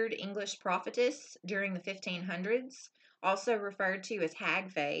and feared English prophetess during the 1500s, also referred to as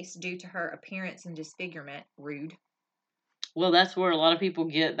Hag-Face due to her appearance and disfigurement. Rude. Well, that's where a lot of people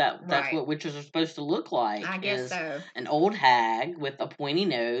get that. That's what witches are supposed to look like. I guess so. An old hag with a pointy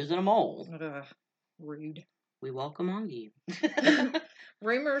nose and a mole. Rude. We welcome on you.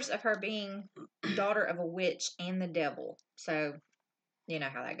 Rumors of her being daughter of a witch and the devil. So, you know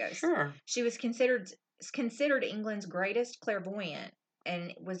how that goes. Sure. She was considered England's greatest clairvoyant,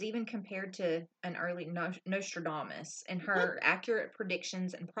 and was even compared to an early Nostradamus in her accurate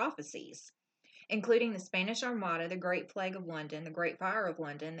predictions and prophecies, including the Spanish Armada, the Great Plague of London, the Great Fire of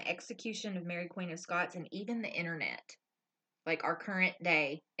London, the execution of Mary Queen of Scots, and even the internet. Like our current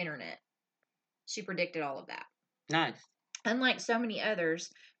day internet. She predicted all of that. Nice. Unlike so many others,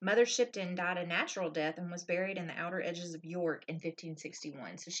 Mother Shipton died a natural death and was buried in the outer edges of York in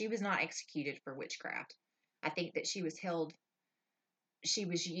 1561. So she was not executed for witchcraft. I think that she was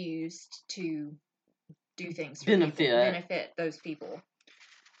used to do things for benefit those people.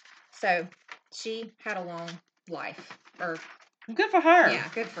 So she had a long life. Good for her. Yeah,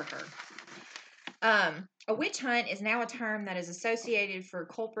 good for her. A witch hunt is now a term that is associated for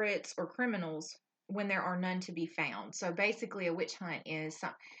culprits or criminals when there are none to be found. So basically, a witch hunt is,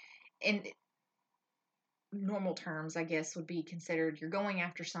 in normal terms, I guess, would be considered you're going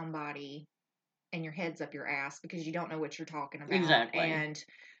after somebody and your head's up your ass because you don't know what you're talking about. Exactly. And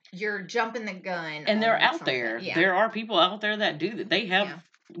you're jumping the gun. And they're out there. Yeah. There are people out there that do that. They have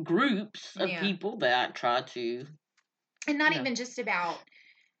groups of people that try to. And not even just about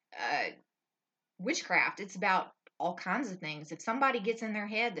witchcraft. It's about all kinds of things. If somebody gets in their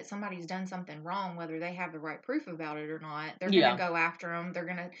head that somebody's done something wrong, whether they have the right proof about it or not, they're going to go after them.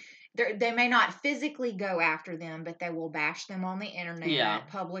 They may not physically go after them, but they will bash them on the internet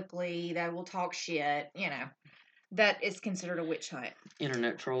publicly. They will talk shit, That is considered a witch hunt.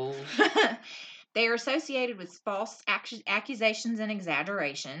 Internet trolls. They are associated with false accusations and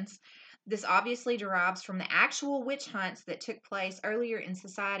exaggerations. This obviously derives from the actual witch hunts that took place earlier in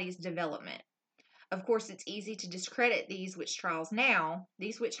society's development. Of course, it's easy to discredit these witch trials now.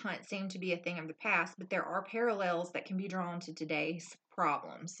 These witch hunts seem to be a thing of the past, but there are parallels that can be drawn to today's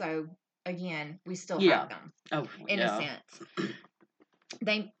problems. So, again, we still have them, in a sense.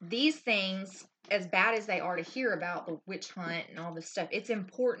 These things, as bad as they are to hear about the witch hunt and all this stuff, it's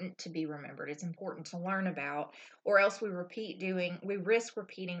important to be remembered. It's important to learn about, or else we risk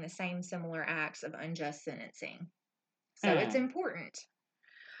repeating the same similar acts of unjust sentencing. So it's important.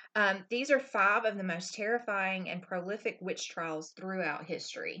 These are 5 of the most terrifying and prolific witch trials throughout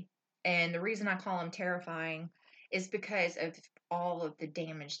history. And the reason I call them terrifying is because of all of the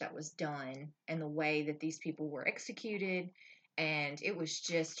damage that was done and the way that these people were executed. And it was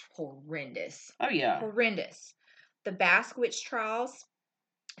just horrendous. Oh, yeah. Horrendous. The Basque witch trials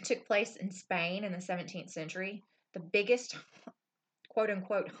took place in Spain in the 17th century. The biggest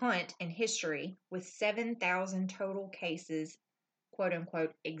quote-unquote hunt in history, with 7,000 total cases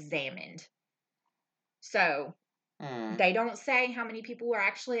quote-unquote examined. So they don't say how many people were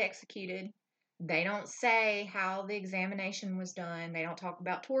actually executed. They don't say how the examination was done. They don't talk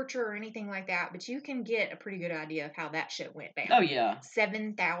about torture or anything like that, but you can get a pretty good idea of how that shit went down. Oh, yeah.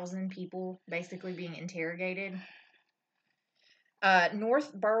 7,000 people basically being interrogated.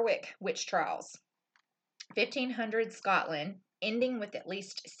 North Berwick witch trials. 1500 Scotland, ending with at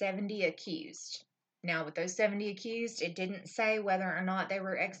least 70 accused. Now, with those 70 accused, it didn't say whether or not they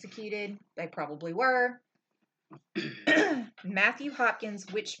were executed. They probably were. Matthew Hopkins,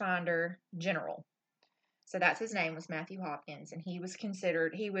 Witchfinder General. So that's his name, was Matthew Hopkins, and he was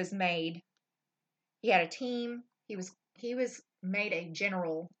made, he had a team, he was made a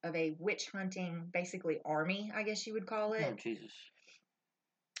general of a witch hunting, basically army, I guess you would call it. Oh, Jesus.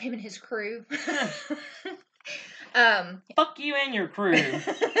 Him and his crew. Fuck you and your crew.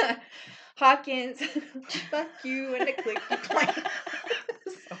 Hopkins, fuck you and the clicky clank.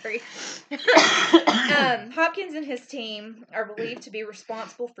 Sorry. Hopkins and his team are believed to be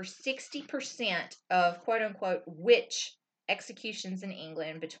responsible for 60% of quote-unquote witch executions in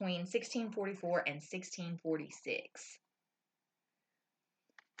England between 1644 and 1646.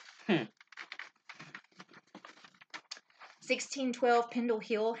 1612 Pendle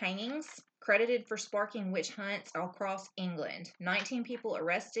Hill hangings, credited for sparking witch hunts across England. 19 people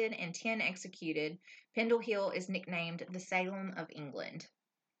arrested and 10 executed. Pendle Hill is nicknamed the Salem of England.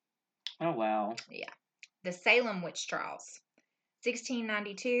 Oh, wow. Yeah. The Salem witch trials.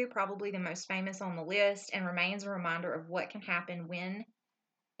 1692, probably the most famous on the list, and remains a reminder of what can happen when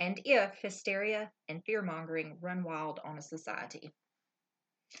and if hysteria and fear-mongering run wild on a society.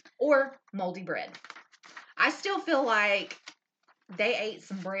 Or moldy bread. I still feel like they ate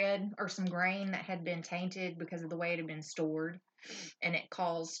some bread or some grain that had been tainted because of the way it had been stored, and it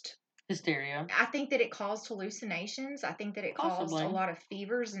caused hysteria. I think that it caused hallucinations. I think that it caused a lot of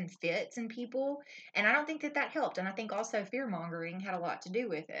fevers and fits in people, and I don't think that helped. And I think also fear-mongering had a lot to do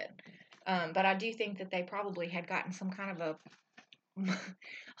with it. But I do think that they probably had gotten some kind of a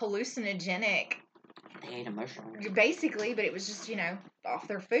hallucinogenic. They ate a mushroom. Basically, but it was just, off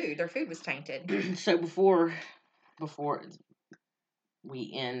their food. Their food was tainted. So before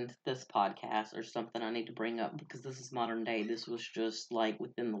we end this podcast, there's something I need to bring up because this is modern day. This was just like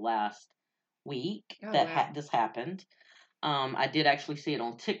within the last week this happened. I did actually see it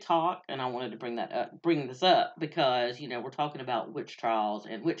on TikTok, and I wanted to bring this up because we're talking about witch trials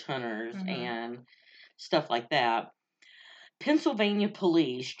and witch hunters and stuff like that. Pennsylvania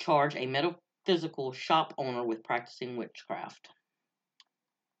police charge a metaphysical shop owner with practicing witchcraft.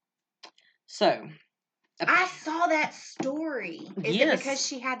 So, I saw that story. Is it because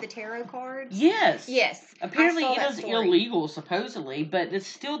she had the tarot cards? Yes. Yes. Apparently it is illegal, supposedly, but it's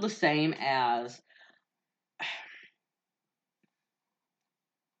still the same as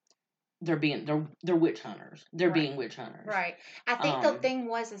they're witch hunters. They're being witch hunters. Right. I think the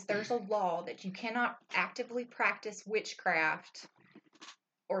thing is there's a law that you cannot actively practice witchcraft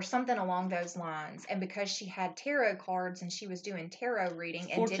or something along those lines. And because she had tarot cards and she was doing tarot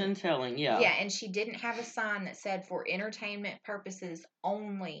reading and fortune telling, yeah. Yeah, and she didn't have a sign that said for entertainment purposes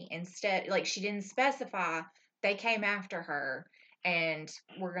only. Instead, like, she didn't specify. They came after her and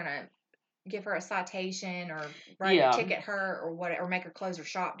we're gonna give her a citation or write a ticket her or what, or make her close her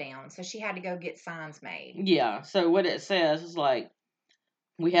shop down. So she had to go get signs made. Yeah. So what it says is like,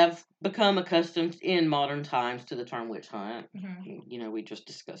 we have become accustomed in modern times to the term witch hunt. We just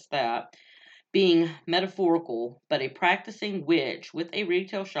discussed that. Being metaphorical, but a practicing witch with a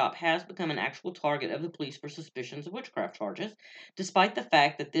retail shop has become an actual target of the police for suspicions of witchcraft charges, despite the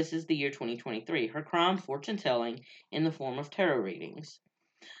fact that this is the year 2023. Her crime, fortune-telling in the form of tarot readings.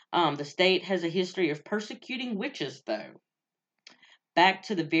 The state has a history of persecuting witches, though. Back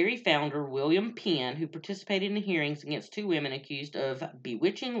to the very founder, William Penn, who participated in hearings against two women accused of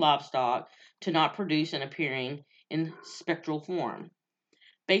bewitching livestock to not produce and appearing in spectral form.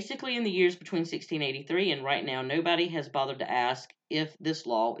 Basically, in the years between 1683 and right now, nobody has bothered to ask if this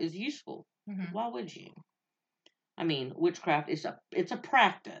law is useful. Why would you? I mean, witchcraft it's a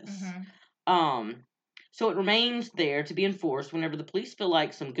practice. So it remains there to be enforced whenever the police feel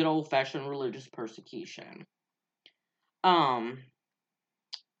like some good old-fashioned religious persecution. The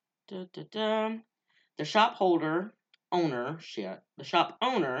shop owner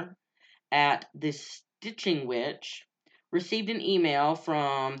at the Ditching Witch received an email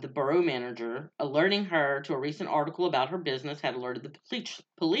from the borough manager alerting her to a recent article about her business had alerted the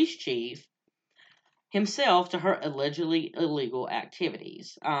police chief himself to her allegedly illegal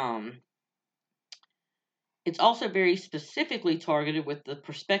activities. It's also very specifically targeted with the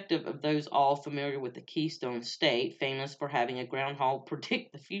perspective of those all familiar with the Keystone State, famous for having a groundhog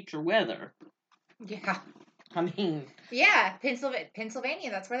predict the future weather. Yeah. I mean... Yeah, Pennsylvania,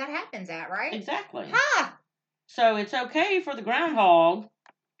 that's where that happens at, right? Exactly. Ha! So it's okay for the groundhog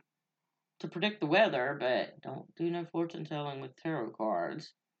to predict the weather, but don't do no fortune telling with tarot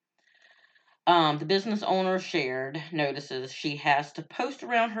cards. The business owner shared notices she has to post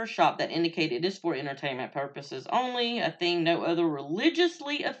around her shop that indicate it is for entertainment purposes only, a thing no other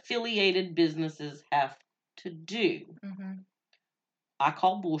religiously affiliated businesses have to do. Mm-hmm. I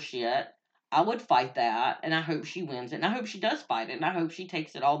call bullshit. I would fight that, and I hope she wins it, and I hope she does fight it, and I hope she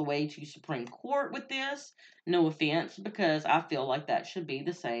takes it all the way to Supreme Court with this. No offense, because I feel like that should be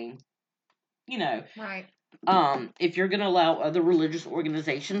the same. You know. Right. If you're going to allow other religious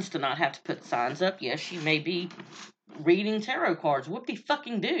organizations to not have to put signs up, yes, she may be reading tarot cards.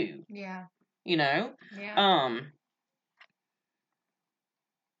 Whoop-de-fucking do. Yeah. You know? Yeah.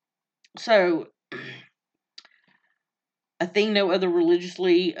 So, a thing no other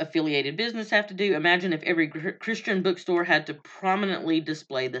religiously affiliated business have to do. Imagine if every Christian bookstore had to prominently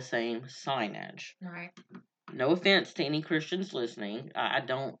display the same signage. Right. No offense to any Christians listening. I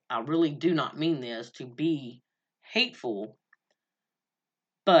really do not mean this to be hateful.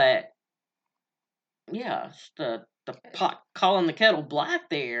 But, yeah, the pot calling the kettle black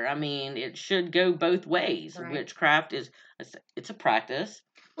there. I mean, it should go both ways. Right. Witchcraft it's a practice.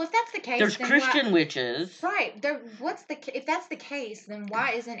 Well, if that's the case, there's Christian witches. Right. If that's the case, then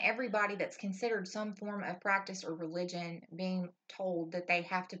why isn't everybody that's considered some form of practice or religion being told that they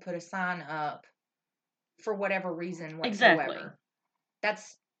have to put a sign up for whatever reason whatsoever? Exactly.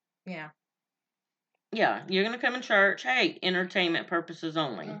 That's, yeah. Yeah, you're going to come in church, hey, entertainment purposes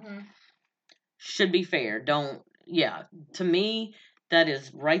only. Mm-hmm. Should be fair. To me, that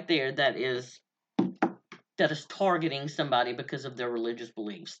is right there, that is targeting somebody because of their religious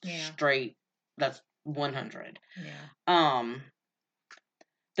beliefs. Yeah. Straight, that's 100. Yeah.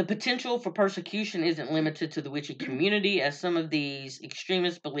 The potential for persecution isn't limited to the witchy community, as some of these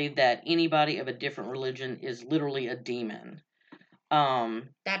extremists believe that anybody of a different religion is literally a demon.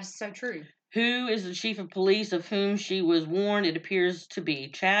 That is so true. Who is the chief of police of whom she was warned? It appears to be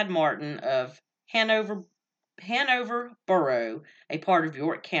Chad Martin of Hanover Borough, a part of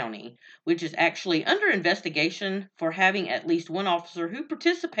York County, which is actually under investigation for having at least one officer who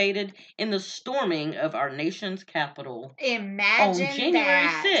participated in the storming of our nation's capital. Imagine on January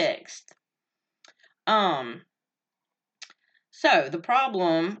 6th. So the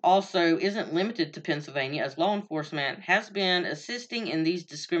problem also isn't limited to Pennsylvania, as law enforcement has been assisting in these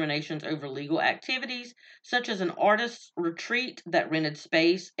discriminations over legal activities, such as an artist's retreat that rented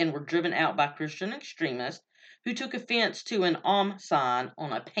space and were driven out by Christian extremists who took offense to an sign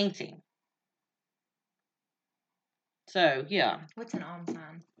on a painting. So, yeah. What's an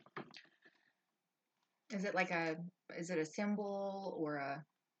sign? Is it a symbol or a...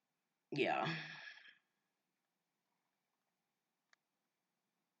 Yeah.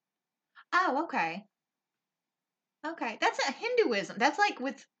 Oh, okay. Okay. That's a Hinduism. That's like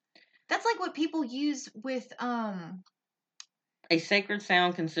what people use with a sacred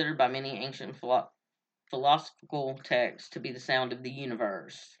sound considered by many ancient philosophical texts to be the sound of the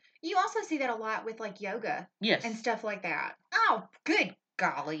universe. You also see that a lot with like yoga. Yes. And stuff like that. Oh, good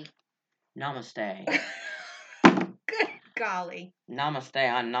golly. Namaste. Good golly. Namaste.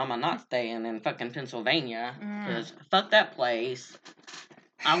 I'm not staying in fucking Pennsylvania. Because fuck that place.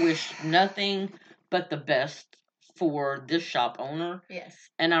 I wish nothing but the best for this shop owner. Yes.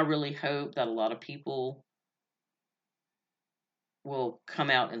 And I really hope that a lot of people will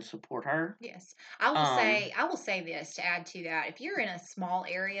come out and support her. Yes. I will say this to add to that. If you're in a small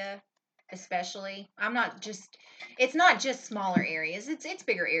area, especially, it's not just smaller areas. It's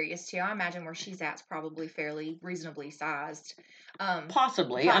bigger areas too. I imagine where she's at's probably fairly reasonably sized.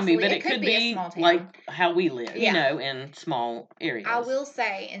 Possibly. I mean, but it could be like how we live, in small areas. I will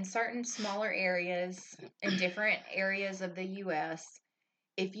say in certain smaller areas, in different areas of the U.S.,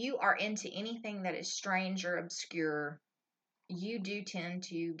 if you are into anything that is strange or obscure, you do tend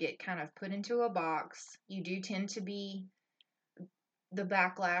to get kind of put into a box. You do tend to be the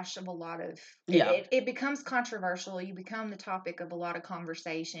backlash of a lot of... It becomes controversial. You become the topic of a lot of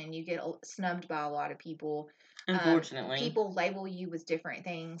conversation. You get snubbed by a lot of people. Unfortunately. People label you with different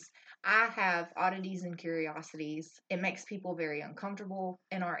things. I have oddities and curiosities. It makes people very uncomfortable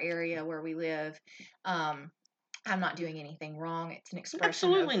in our area where we live. I'm not doing anything wrong. It's an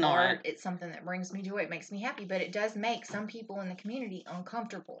expression of art. It's something that brings me joy. It makes me happy, but it does make some people in the community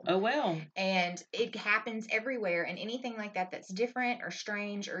uncomfortable. Oh, well. And it happens everywhere. And anything like that that's different or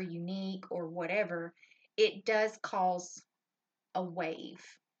strange or unique or whatever, it does cause a wave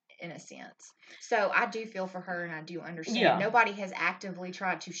in a sense. So I do feel for her and I do understand. Yeah. Nobody has actively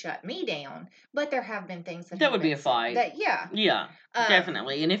tried to shut me down, but there have been things that would be a fight. Yeah. Yeah,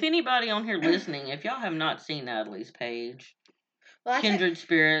 definitely. And if anybody on here listening, if y'all have not seen Natalie's page, Kindred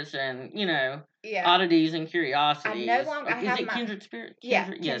Spirits and, Oddities and Curiosities. I no longer have it Kindred Spirits?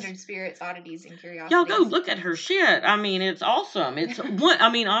 Kindred Spirits, Oddities and Curiosities. Y'all go look at her shit. I mean, it's awesome. It's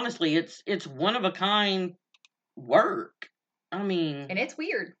honestly, it's one of a kind work. I mean, and it's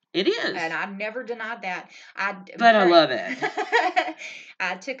weird. It is. And I never denied that. But I love it.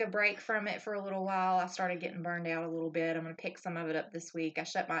 I took a break from it for a little while. I started getting burned out a little bit. I'm going to pick some of it up this week. I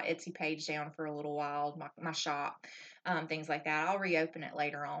shut my Etsy page down for a little while, my shop, things like that. I'll reopen it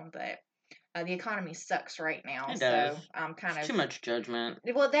later on, but the economy sucks right now. It does. So I'm kind of... too much judgment.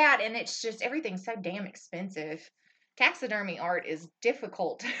 Well, that, and it's just, everything's so damn expensive. Taxidermy art is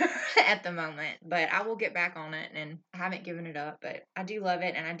difficult at the moment, but I will get back on it, and I haven't given it up, but I do love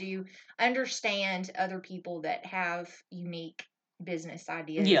it, and I do understand other people that have unique business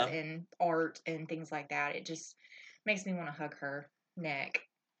ideas and art and things like that. It just makes me want to hug her neck.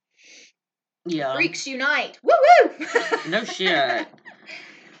 Yeah. Freaks unite. Woo-woo! No shit.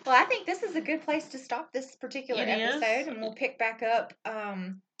 Well, I think this is a good place to stop this particular episode, and we'll pick back up.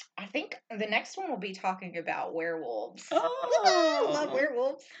 I think the next one will be talking about werewolves. Oh, I love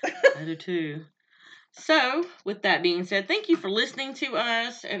werewolves. I do too. So, with that being said, thank you for listening to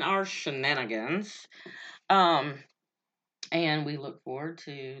us and our shenanigans. And we look forward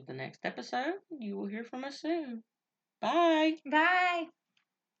to the next episode. You will hear from us soon. Bye. Bye.